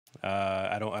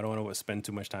I don't want to spend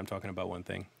too much time talking about one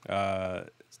thing.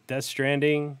 Death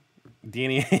Stranding.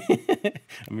 DNA.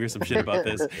 I'm hear some shit about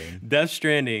this. Death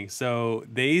Stranding. So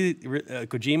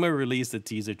Kojima released a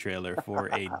teaser trailer for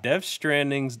a Death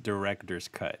Stranding's director's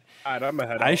cut. All right, I'm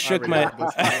ahead. I shook my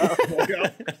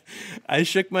I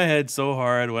shook my head so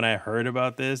hard when I heard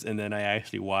about this, and then I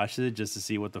actually watched it just to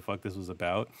see what the fuck this was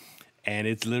about. And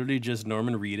it's literally just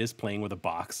Norman Reedus playing with a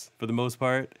box for the most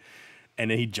part, and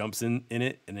then he jumps in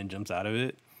it and then jumps out of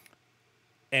it,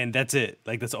 and that's it.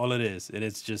 Like that's all it is, and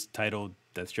it's just titled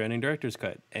Death Stranding Director's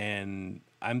Cut. And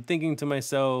I'm thinking to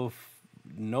myself,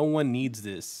 no one needs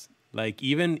this. Like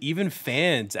even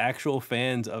fans, actual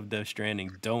fans of Death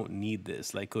Stranding, don't need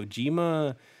this. Like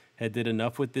Kojima had did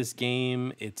enough with this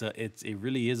game. It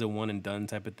really is a one and done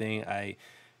type of thing. I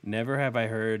never have I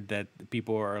heard that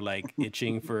people are like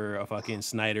itching for a fucking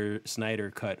Snyder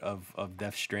cut of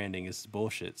Death Stranding. It's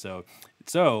bullshit.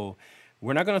 So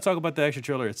we're not going to talk about the extra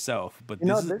trailer itself, but this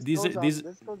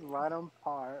goes right on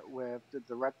par with the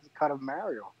director's cut of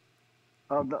Mario,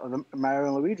 of the Mario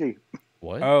and Luigi.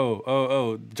 What?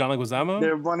 Oh, John Leguizamo?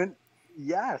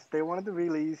 They wanted to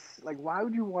release. Like, why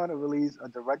would you want to release a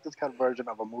director's cut version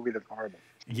of a movie that's horrible?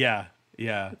 Yeah.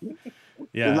 It's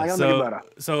not gonna be better.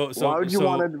 So why would you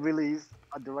want to release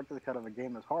a director's cut of a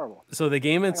game that's horrible? So the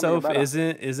game itself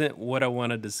isn't what I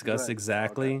want to discuss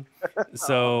exactly. Okay.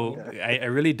 So okay. I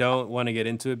really don't want to get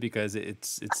into it because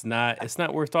it's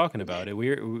not worth talking about it.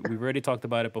 We've already talked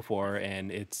about it before, and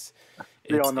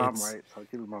we all know I'm right, so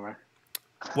keep it moving.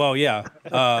 Well, yeah,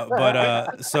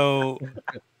 but so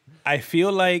I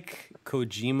feel like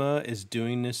Kojima is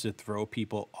doing this to throw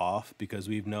people off because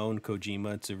we've known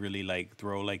Kojima to really like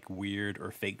throw like weird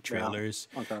or fake trailers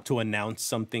to announce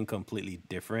something completely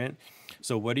different.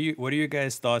 So what are your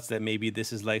guys' thoughts that maybe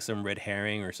this is like some red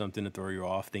herring or something to throw you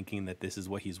off, thinking that this is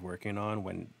what he's working on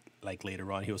when like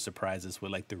later on he'll surprise us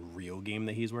with like the real game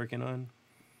that he's working on?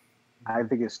 I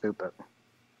think it's stupid.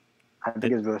 I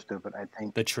think it's real stupid. I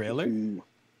think the trailer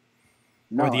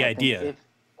or the idea.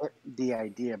 The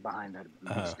idea behind that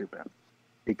is stupid.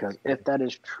 Because if that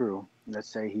is true, let's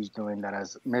say he's doing that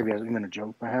as maybe as even a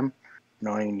joke for him,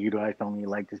 knowing you guys don't really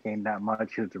like this game that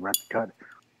much, here's the director's cut.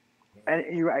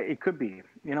 And you're right, it could be.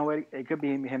 You know what? It could be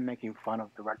him making fun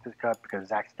of director's cut because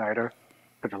Zack Snyder,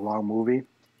 such a long movie,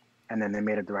 and then they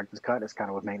made a director's cut. It's kind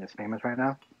of what made us famous right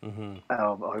now. Mm-hmm.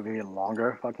 Of a really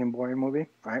longer fucking boring movie,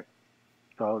 right?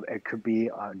 So it could be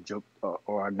a joke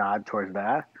or a nod towards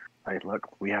that. Like,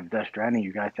 look, we have Death Stranding.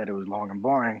 You guys said it was long and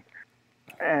boring,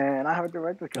 and I have a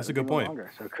director's cut. That's a good point.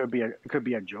 Longer. So it could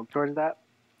be a joke towards that.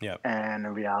 Yeah. And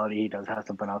in reality, he does have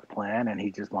something else planned, and he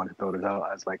just wanted to throw this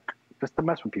out as like just to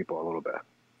mess with people a little bit.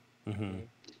 Mm-hmm.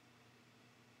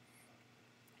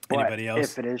 Anybody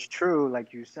else? If it is true,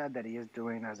 like you said, that he is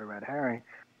doing as a red herring,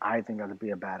 I think that would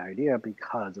be a bad idea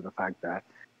because of the fact that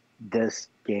this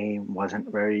game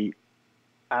wasn't very.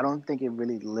 I don't think it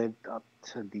really lived up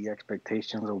to the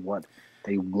expectations of what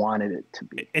they wanted it to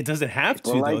be. It doesn't have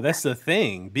to, though. That's the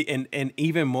thing. And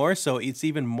even more so, it's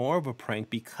even more of a prank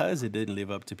because it didn't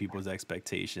live up to people's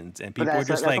expectations. And people are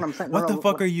just like, what the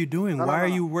fuck are you doing? Why are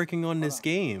you working on this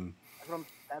game?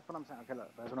 That's what I'm saying. Okay,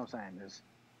 look, that's what I'm saying is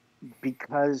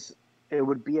because it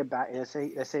would be a bad. Let's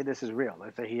say this is real.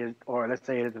 Let's say let's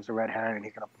say it is a red herring and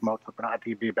he's going to promote something. I think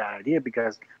it'd be a bad idea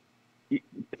because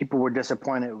people were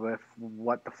disappointed with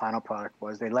what the final product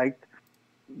was. They liked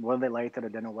whether they liked it or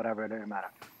didn't, or whatever, it didn't matter.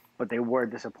 But they were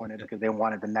disappointed because they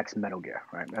wanted the next Metal Gear,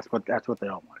 right? That's what they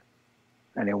all wanted,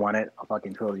 and they wanted a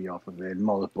fucking trilogy off of it. And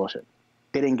all this bullshit.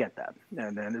 They didn't get that,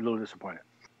 and then they're a little disappointed.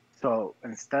 So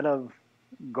instead of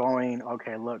going,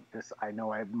 okay, look, this I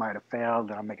know I might have failed,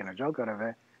 and I'm making a joke out of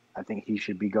it. I think he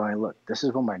should be going, look, this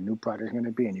is what my new project is going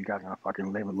to be, and you guys are going to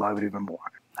fucking love it even more.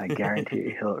 I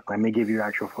guarantee you. Look, let me give you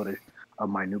actual footage of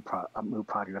my new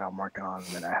project that I'm working on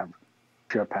and that I have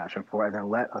pure passion for, and then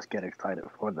let us get excited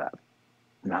for that.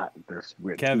 Not this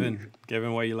weird Kevin,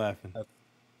 why are you laughing?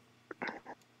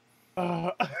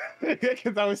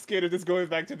 Because I was scared of this going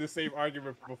back to the same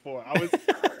argument from before.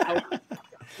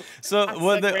 So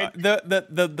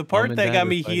the part that got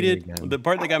me heated, the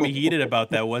part that got me heated about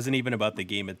that wasn't even about the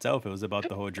game itself. It was about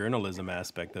the whole journalism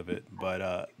aspect of it.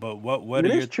 But what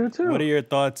are your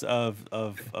thoughts of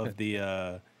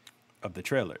the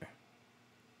trailer?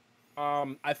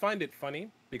 I find it funny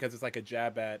because it's like a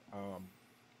jab at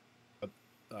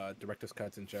director's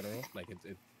cuts in general, like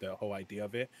it's the whole idea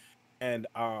of it. And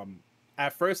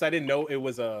at first I didn't know it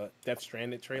was a Death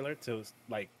Stranding trailer till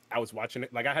like I was watching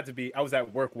it. Like I was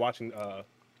at work watching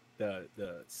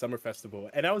the summer festival,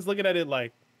 and I was looking at it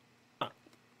like,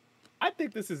 I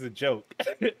think this is a joke.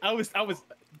 I was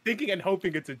thinking and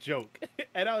hoping it's a joke,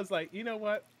 and I was like, you know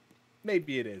what?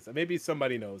 maybe it is. Maybe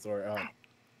somebody knows, or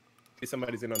maybe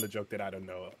somebody's in on the joke that I don't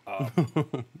know.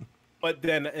 But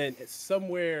then, and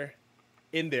somewhere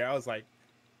in there, I was like,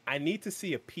 I need to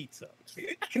see a pizza.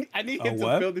 I need him to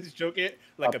what? fill this joke in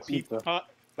like a pizza pot,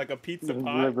 like a pizza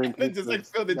pot, and then just like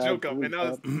fill the joke up. And I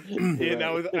was, and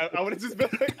I would have just been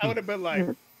like, I would have been like,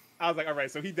 I was like, all right,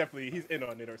 so he's in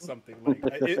on it or something. Like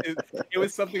it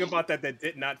was something about that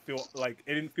did not feel like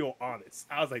it didn't feel honest.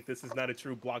 I was like, this is not a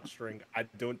true block string. I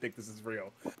don't think this is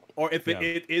real. Or if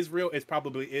it is real, it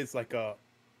probably is like a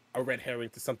red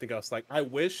herring to something else. Like I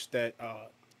wish that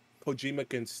Kojima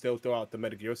can still throw out the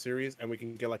Metal Gear series and we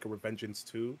can get like a Revengeance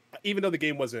 2. Even though the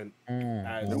game wasn't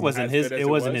it wasn't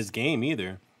his game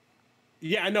either.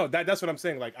 Yeah, I know. That's what I'm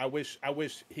saying. Like I wish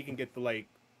he can get the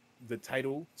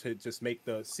title to just make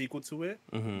the sequel to it.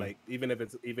 Like even if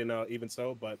it's even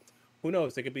so, but who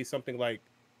knows? It could be something like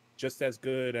just as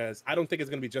good as, I don't think it's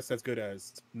going to be just as good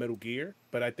as Metal Gear,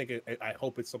 but I think I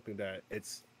hope it's something that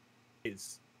it's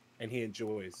and he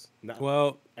enjoys.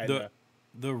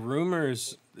 The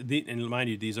rumors, and mind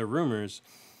you, these are rumors,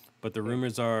 but the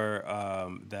rumors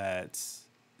are that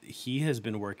he has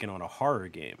been working on a horror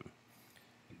game.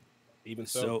 Even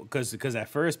so, because at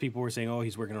first people were saying, "Oh,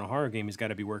 he's working on a horror game. He's got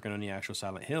to be working on the actual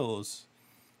Silent Hills,"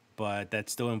 but that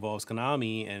still involves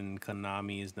Konami, and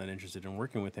Konami is not interested in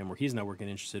working with him, or he's not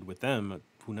interested with them.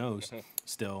 Who knows?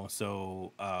 Still,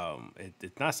 so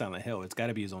it's not Silent Hill. It's got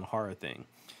to be his own horror thing,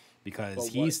 because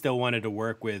he still wanted to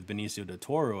work with Benicio del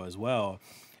Toro as well,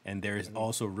 and there's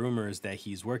also rumors that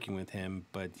he's working with him,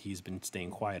 but he's been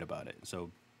staying quiet about it. So,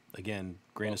 again,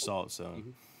 grain of salt. So.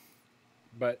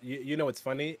 But you know, it's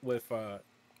funny with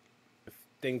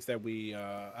things that we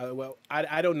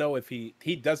I don't know if he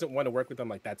doesn't want to work with them.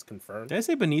 Like that's confirmed. Did I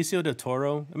say Benicio del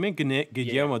Toro? I mean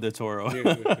Guillermo del Toro. Wait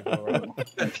a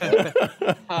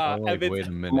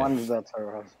minute.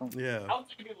 Yeah.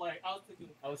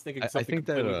 I was thinking. I think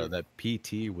that that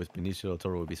PT with Benicio del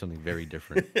Toro would be something very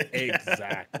different.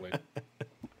 Exactly.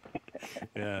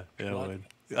 Yeah, it would.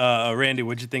 Randy,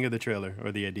 what'd you think of the trailer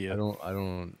or the idea? I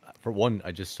don't. For one,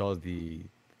 I just saw the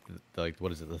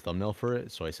what is it? The thumbnail for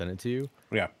it, so I sent it to you.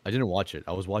 Yeah. I didn't watch it.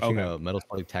 I was watching Metal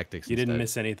Slug Tactics. You didn't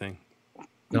miss anything.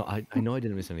 No, I know I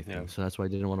didn't miss anything, so that's why I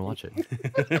didn't want to watch it.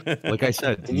 Like I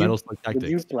said, Metal Slug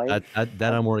Tactics.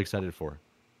 That I'm more excited for.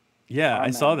 Yeah, I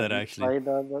saw that actually. Did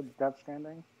you play the Death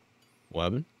Stranding? What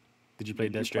happened? Did you play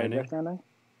Death Stranding?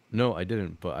 No, I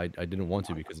didn't, but I didn't want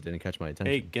to because it didn't catch my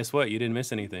attention. Hey, guess what? You didn't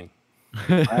miss anything.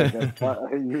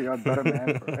 You're a better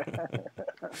man for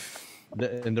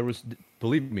it. And there was,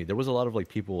 believe me, there was a lot of like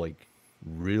people like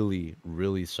really,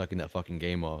 really sucking that fucking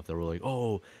game off. They were like,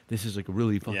 "Oh, this is like a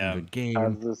really fucking good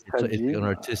game. It's an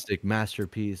artistic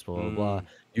masterpiece." Blah blah blah.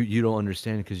 You don't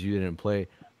understand because you didn't play.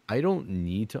 I don't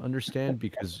need to understand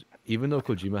because even though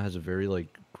Kojima has a very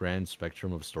like grand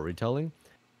spectrum of storytelling,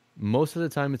 most of the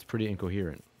time it's pretty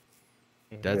incoherent.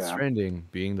 Death Stranding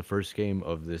being the first game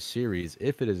of this series,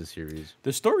 if it is a series,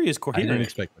 the story is coherent. I didn't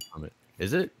expect much from it.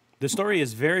 Is it? The story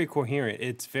is very coherent.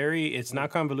 It's not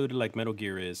convoluted like Metal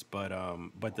Gear is, but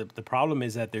the problem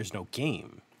is that there's no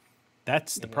game.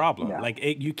 That's the problem. Yeah. Like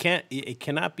it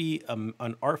cannot be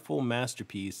an artful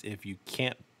masterpiece if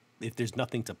there's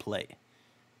nothing to play.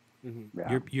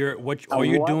 Yeah. You're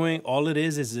doing, all it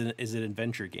is an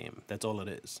adventure game. That's all it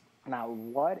is. Now,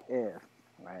 what if,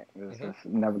 right? This is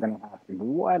never gonna happen. But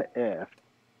what if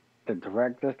the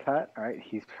director's cut, right?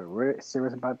 He's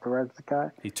serious about the director's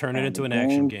cut. He turned it into an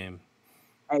action game.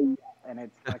 And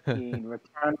it's fucking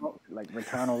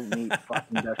Returnal meets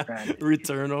fucking Death Stranding.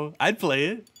 Returnal. I'd play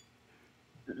it.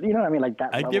 You know what I mean? Like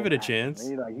that. I'd give it a chance.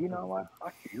 You're like, you know what?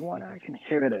 Fuck you want action?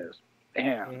 Here it is.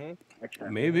 Damn.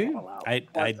 Maybe. I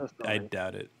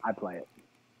doubt it. I'd play it.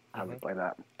 I would play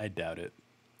that. I doubt it.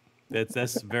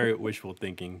 That's very wishful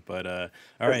thinking, but all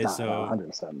right. So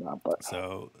 100% not. But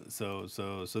so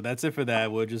that's it for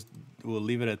that. We'll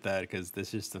leave it at that because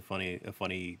this is just a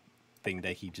funny thing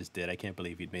that he just did. I can't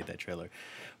believe he'd made that trailer.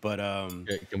 But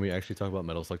can we actually talk about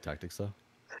Metal Slug Tactics though?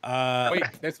 Wait,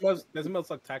 there's Metal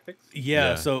Slug Tactics?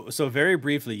 Yeah. So very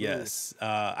briefly, yes.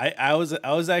 I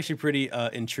was actually pretty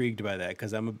intrigued by that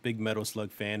because I'm a big Metal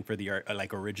Slug fan for the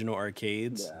like original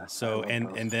arcades. Yeah, so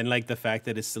and then like the fact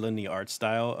that it's still in the art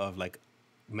style of like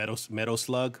Metal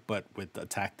Slug, but with the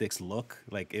tactics look,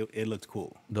 like it looked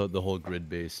cool. The whole grid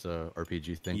based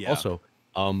RPG thing. Yeah. Also,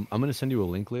 I'm gonna send you a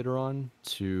link later on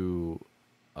to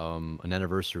an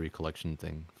anniversary collection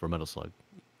thing for Metal Slug.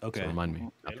 Okay. So remind me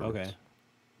afterwards. Okay.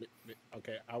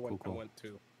 Okay, I went Cool. I went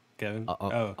to Kevin?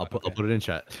 I'll put it in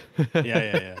chat.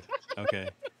 Yeah. Okay.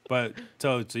 But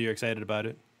so you're excited about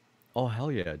it? Oh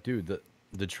hell yeah, dude!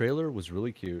 The trailer was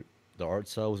really cute. The art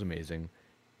style was amazing.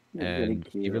 Really And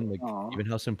cute. even Aw. even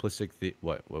how simplistic the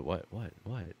what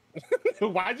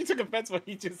Why'd you take offense when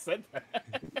he just said that?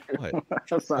 what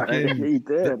I'm sorry, fucking he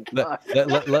did.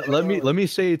 let me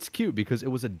say it's cute because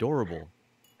it was adorable.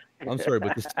 I'm sorry,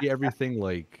 but to see everything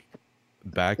like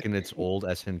back in its old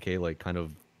SNK like kind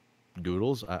of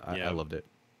doodles, I Yeah. loved it.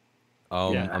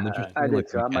 Yeah. I'm interested I in like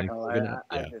did the too. I'm not mechanics gonna of lie. it now.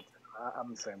 I Yeah, did too. I'm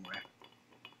the same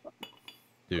way.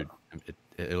 dude,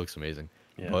 it looks amazing.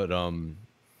 Yeah. But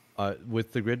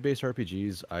with the grid-based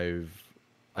RPGs,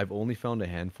 I've only found a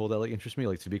handful that like interest me.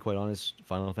 Like to be quite honest,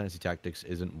 Final Fantasy Tactics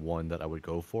isn't one that I would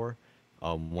go for.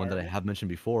 One that I Alright. have mentioned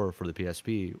before for the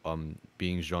PSP,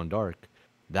 being Jeanne d'Arc,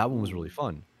 that one was really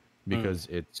fun because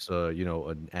it's you know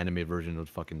an anime version of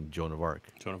fucking Joan of Arc.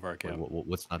 Joan of Arc. Like Yeah.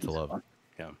 what's not to It's love? fun.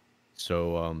 Yeah.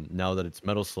 So now that it's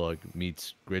Metal Slug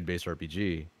meets grid-based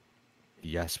RPG,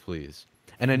 yes please.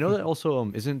 And I know that also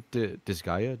isn't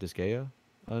Disgaea? It's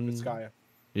Um, Gaia.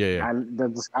 yeah, yeah.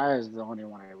 The Sky is the only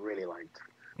one I really liked.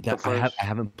 The That first, I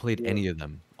haven't played yeah, any of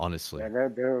them, honestly. yeah,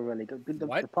 they're really good. But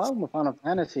What? the problem with Final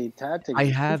Fantasy I Tactics is too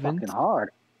fucking haven't. hard.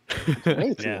 It's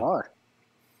way too Yeah. hard.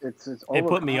 It's It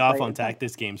put me overcom off like on it's not,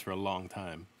 tactics games for a long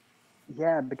time.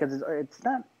 yeah, because it's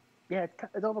not, yeah,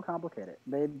 it's overcomplicated.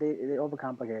 They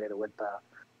overcomplicated it with the,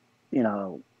 you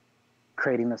know,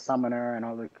 creating the summoner and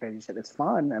all the crazy shit. It's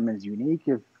fun. I mean, it's unique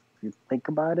if you think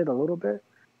about it a little bit,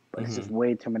 but it's just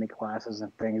way too many classes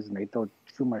and things, and they throw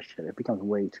too much shit. It becomes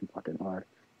way too fucking hard,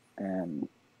 and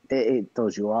it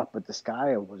throws you off. But the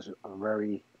Sky was a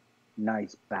very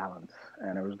nice balance,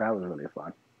 and that was really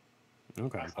fun.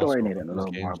 Okay. Story Also, needed a those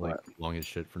little more, games like but long as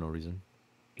shit for no reason.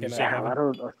 You Can say, I yeah, a have lot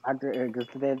of because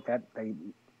they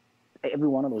every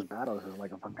one of those battles is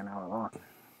like a fucking hour long.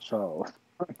 So,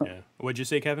 Yeah. What'd you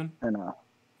say, Kevin? you know,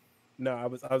 No, I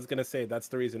was gonna say that's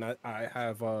the reason I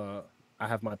have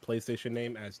my PlayStation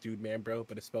name as Dude Man Bro,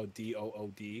 but it's spelled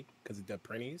DOOD because of the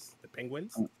Prinnies, the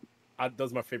penguins.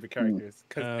 Those are my favorite characters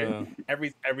because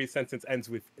every sentence ends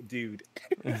with dude.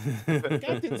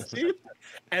 Captain's dude.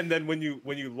 And then when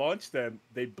you launch them,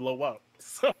 they blow up.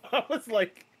 So I was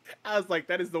like,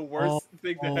 that is the worst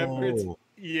thing to ever. Oh.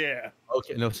 Yeah.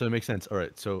 Okay, no, so it makes sense. All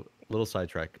right, so little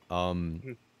sidetrack.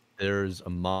 There's a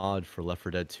mod for Left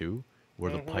 4 Dead 2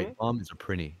 where the pipe bomb is a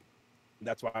Prinny.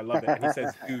 That's why I love it. And he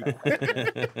says, dude.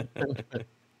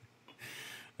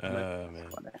 Man.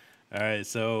 All right,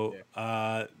 so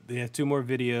they have two more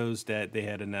videos that they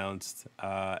had announced.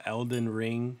 Elden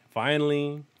Ring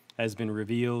finally has been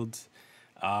revealed,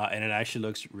 and it actually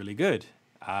looks really good.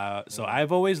 So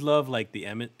I've always loved like the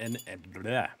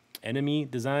enemy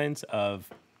designs of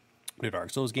the Dark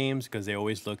Souls games because they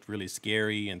always looked really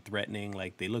scary and threatening.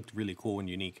 Like they looked really cool and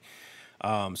unique.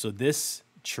 So this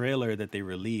trailer that they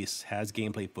released has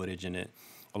gameplay footage in it,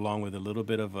 along with a little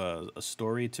bit of a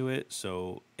story to it.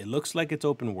 So it looks like it's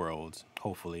open world,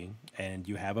 hopefully, and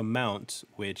you have a mount,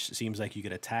 which seems like you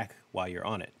could attack while you're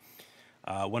on it.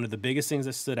 One of the biggest things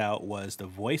that stood out was the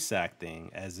voice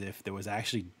acting, as if there was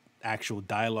actual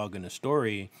dialogue in the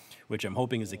story, which I'm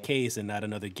hoping is the case and not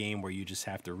another game where you just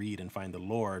have to read and find the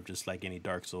lore, just like any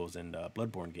Dark Souls and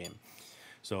Bloodborne game.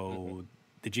 So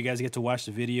did you guys get to watch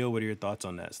the video? What are your thoughts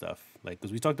on that stuff? Like,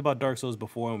 because we talked about Dark Souls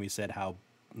before and we said how,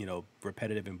 you know,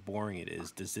 repetitive and boring it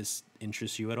is. Does this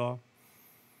interest you at all?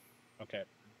 Okay.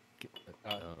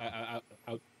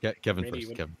 Kevin Randy,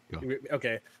 first. Kevin, go.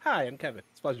 Okay. Hi, I'm Kevin.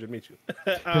 It's a pleasure to meet you.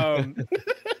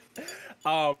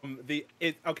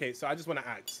 Okay, so I just want to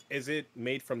ask: is it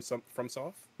made from Soft?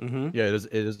 Yeah,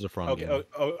 it is a front Okay. game.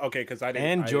 Okay, because I didn't.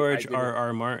 And George didn't-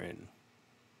 R.R. Martin.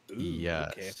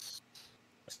 Yes. Okay.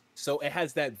 So it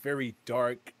has that very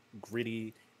dark,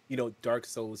 gritty, Dark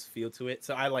Souls feel to it.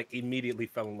 So I like immediately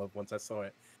fell in love once I saw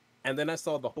it. And then I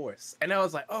saw the horse, and I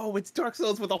was like, "Oh, it's Dark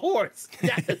Souls with a horse!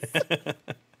 Yes,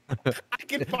 I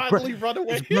can finally run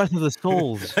away. It's Breath of the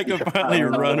Souls. I could finally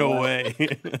run away.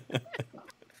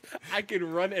 I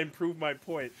can run and prove my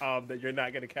point that you're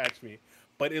not gonna catch me."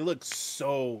 But it looks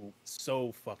so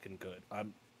fucking good. I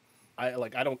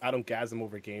don't gasm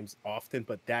over games often,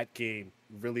 but that game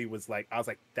really was like, I was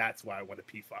like, that's why I want a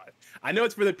P5. I know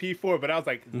it's for the P4, but I was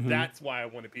like, that's why I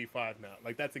want a P5 now.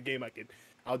 Like that's a game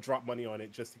I'll drop money on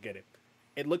it just to get it.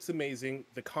 It looks amazing.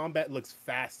 The combat looks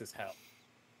fast as hell.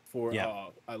 For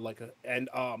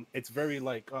it's very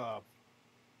like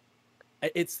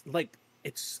it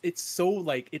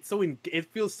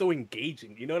feels so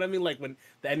engaging. You know what I mean? Like when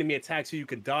the enemy attacks you, you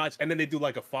can dodge, and then they do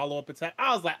like a follow-up attack.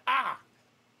 I was like,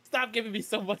 stop giving me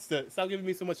so much to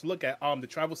look at. The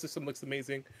travel system looks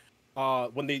amazing.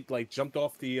 When they jumped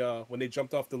off the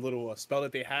little spell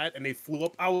that they had and they flew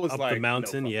up, I was up like, the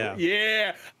mountain, no,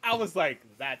 yeah. I was like,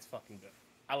 that's fucking good.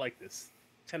 I like this.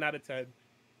 10 out of 10.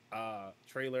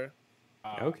 Trailer.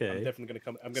 Okay. I'm definitely gonna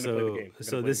come. I'm gonna play the game.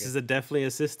 So this is definitely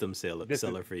a system seller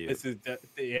for you. Yeah,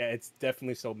 it's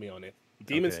definitely sold me on it.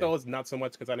 Demon Okay. Souls not so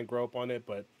much because I didn't grow up on it,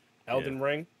 but Elden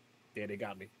Ring, yeah, they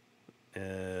got me.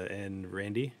 And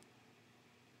Randy,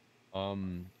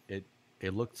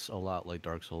 it looks a lot like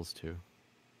Dark Souls 2.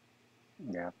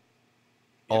 Yeah.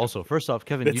 Also, first off,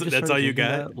 Kevin, you just that's started all you thinking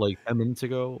got? that like 10 minutes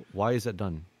ago. Why is that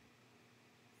done?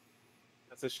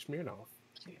 That's a Smirnoff.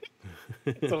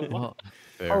 It's a lot. Well,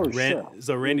 fair. Oh, sure.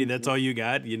 So Randy, that's all you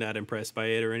got? You're not impressed by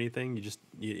it or anything?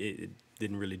 It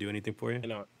didn't really do anything for you?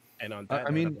 And on that, I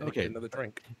mean, I'm gonna okay. get another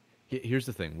drink. Here's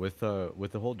the thing with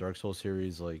the whole Dark Souls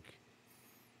series. Like,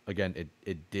 again,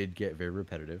 it did get very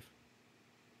repetitive,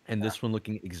 and this one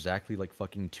looking exactly like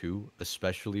fucking 2,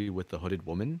 especially with the hooded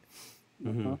woman.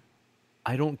 Mm-hmm.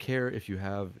 I don't care if you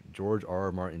have George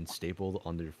R.R. Martin stapled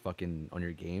on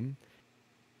your game.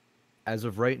 As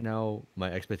of right now,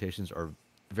 my expectations are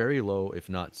very low, if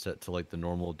not set to like the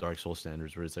normal Dark Souls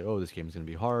standards, where it's like, oh, this game is gonna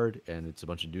be hard, and it's a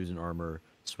bunch of dudes in armor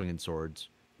swinging swords,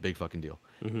 big fucking deal.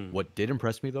 Mm-hmm. What did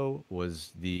impress me though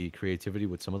was the creativity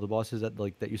with some of the bosses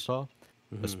that you saw,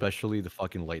 especially the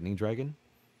fucking lightning dragon.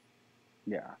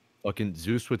 Yeah. Fucking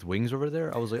Zeus with wings over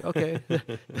there. I was like, okay,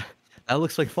 that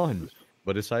looks like fun.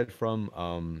 But aside from,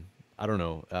 I don't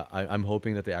know. I'm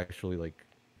hoping that they actually like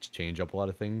change up a lot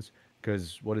of things.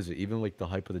 Because what is it? Even like the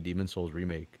hype of the Demon Souls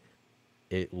remake,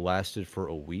 it lasted for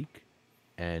a week,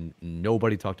 and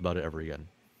nobody talked about it ever again.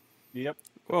 Yep.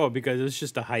 Well, because it was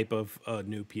just the hype of a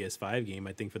new PS5 game,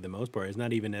 I think, for the most part. It's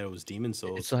not even that it was Demon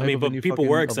Souls. I mean, but people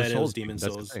were excited it was Demon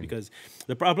Souls because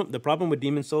the problem with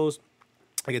Demon Souls,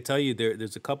 I can tell you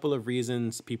there's a couple of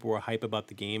reasons people were hype about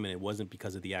the game, and it wasn't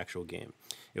because of the actual game.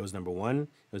 It was number one,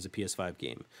 it was a PS5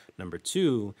 game. Number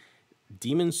two,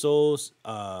 Demon Souls,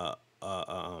 I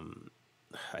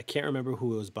can't remember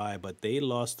who it was by, but they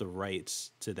lost the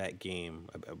rights to that game.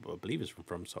 I believe it's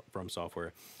from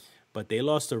Software, but they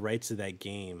lost the rights to that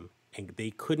game, and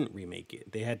they couldn't remake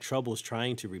it. They had troubles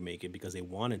trying to remake it because they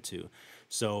wanted to.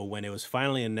 So when it was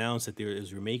finally announced that it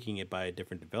was remaking it by a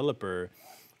different developer,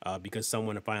 because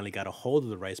someone finally got a hold of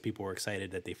the rights, people were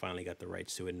excited that they finally got the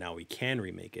rights to it. Now we can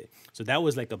remake it. So that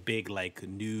was like a big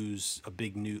news, a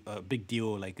big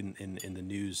deal, like in the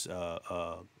news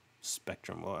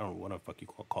spectrum. Well, I don't know what the fuck you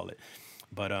call it,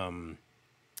 but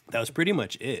that was pretty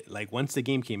much it. Like once the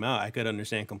game came out, I could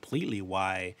understand completely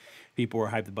why people were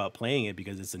hyped about playing it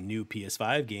because it's a new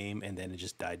PS5 game, and then it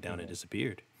just died down and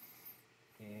disappeared.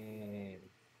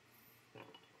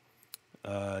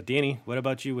 Danny, what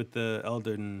about you with the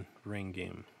Elden Ring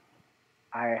game?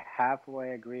 I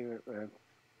halfway agree with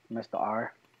Mr.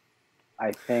 R.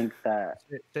 I think that.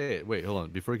 Say it. Wait, hold on.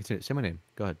 Before you continue, say my name.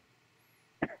 Go ahead.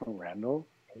 Randall?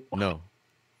 No.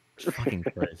 Fucking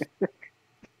Christ.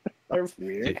 That's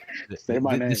weird. Say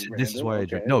my name. This is why I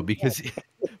drink. No, because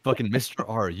fucking Mr.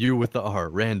 R, you with the R.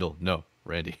 Randall. No,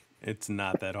 Randy. It's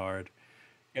not that hard.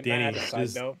 Danny,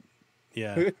 just,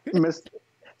 yeah.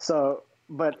 So,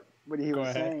 but what he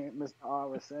was saying, Mr. R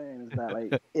was saying, is that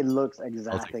like it looks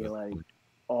exactly like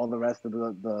all the rest of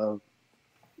the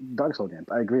Dark Souls games.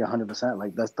 I agree 100%.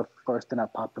 Like that's the first thing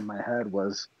that popped in my head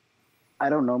was I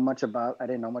didn't know much about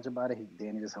it.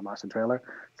 Danny just watched the trailer,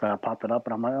 so I popped it up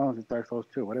and I'm like, oh, it's Dark Souls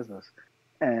 2. What is this?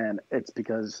 And it's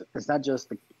because it's not just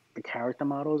the character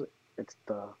models; it's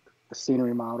the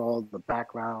scenery model, the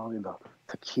background, the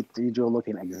cathedral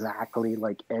looking exactly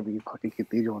like every fucking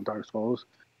cathedral in Dark Souls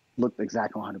looked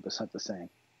exactly 100% the same.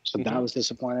 So that was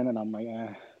disappointing, and I'm like,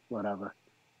 whatever.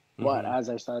 But as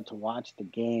I started to watch the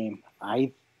game,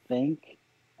 I think,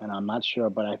 and I'm not sure,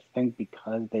 but I think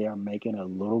because they are making it a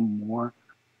little more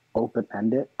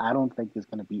open-ended, I don't think it's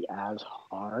going to be as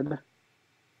hard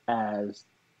as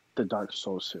the Dark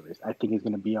Souls series. I think it's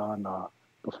going to be on the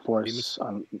Force.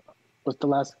 What's the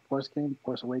last Force game?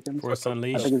 Force Awakens? Force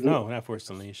Unleashed? No, not Force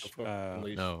Unleashed.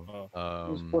 No.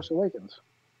 It was Force Awakens.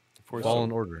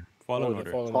 Fallen Order.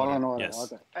 Fallen Order.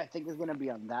 Yes. Okay. I think it's going to be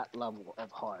on that level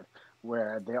of hard,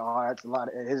 where it's a lot.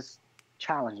 It is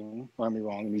challenging. Don't get me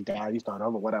wrong. You die, you start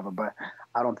over, whatever. But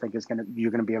I don't think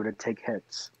you're gonna be able to take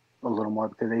hits a little more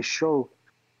because they show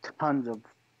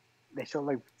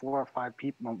like 4 or 5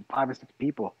 people, 5 or 6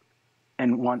 people,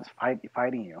 and once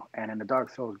fighting you. And in the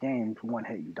Dark Souls games, one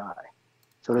hit you die.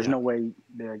 So there's no way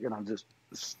they're gonna just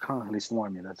constantly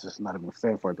swarm you. That's just not even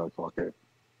fair for a Dark Souls game.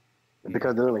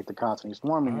 Because they're like constantly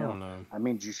swarming you. That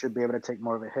means you should be able to take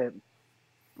more of a hit.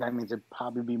 That means it'd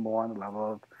probably be more on the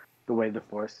level of the way the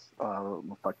Force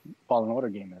Fallen Order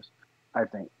game is, I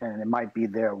think. And it might be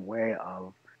their way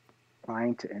of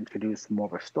trying to introduce more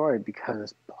of a story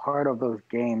because part of those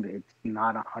games, it's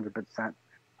not 100%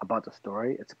 about the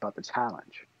story. It's about the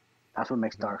challenge. That's what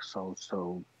makes Dark Souls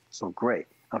so so great.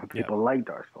 Other people like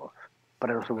Dark Souls, but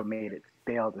it also what made it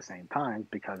stale at the same time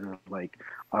because it was like,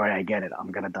 all right, I get it,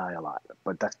 I'm gonna die a lot,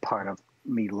 but that's part of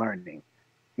me learning.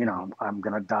 You know, I'm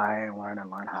gonna die and learn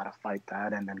how to fight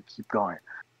that, and then keep going.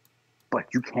 But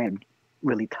you can't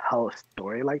really tell a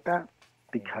story like that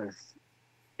because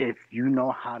if you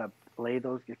know how to play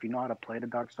those, if you know how to play the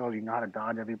Dark Souls, you know how to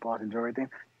dodge every boss and do everything.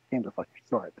 Games are fucking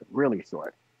short, really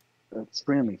short,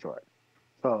 extremely short.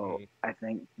 So I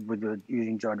think with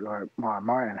using George R. R.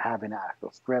 Martin and having an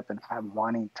actual script and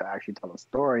wanting to actually tell a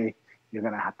story, you're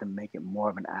gonna have to make it more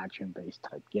of an action-based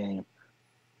type game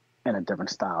in a different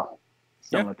style,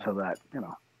 similar to that, you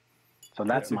know. So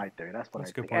that's my theory. That's what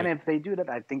I think. And if they do that,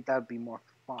 I think that'd be more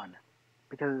fun,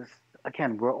 because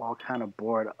again, we're all kind of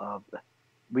bored of.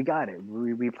 We got it.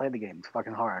 We played the game. It's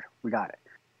fucking hard. We got it.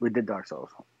 We did Dark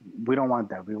Souls. We don't want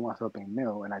that. We want something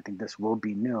new, and I think this will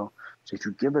be new. So if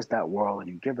you give us that world and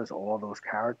you give us all those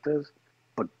characters,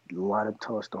 but let it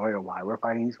tell a story of why we're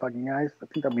fighting these fucking guys, I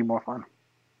think that'd be more fun.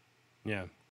 Yeah,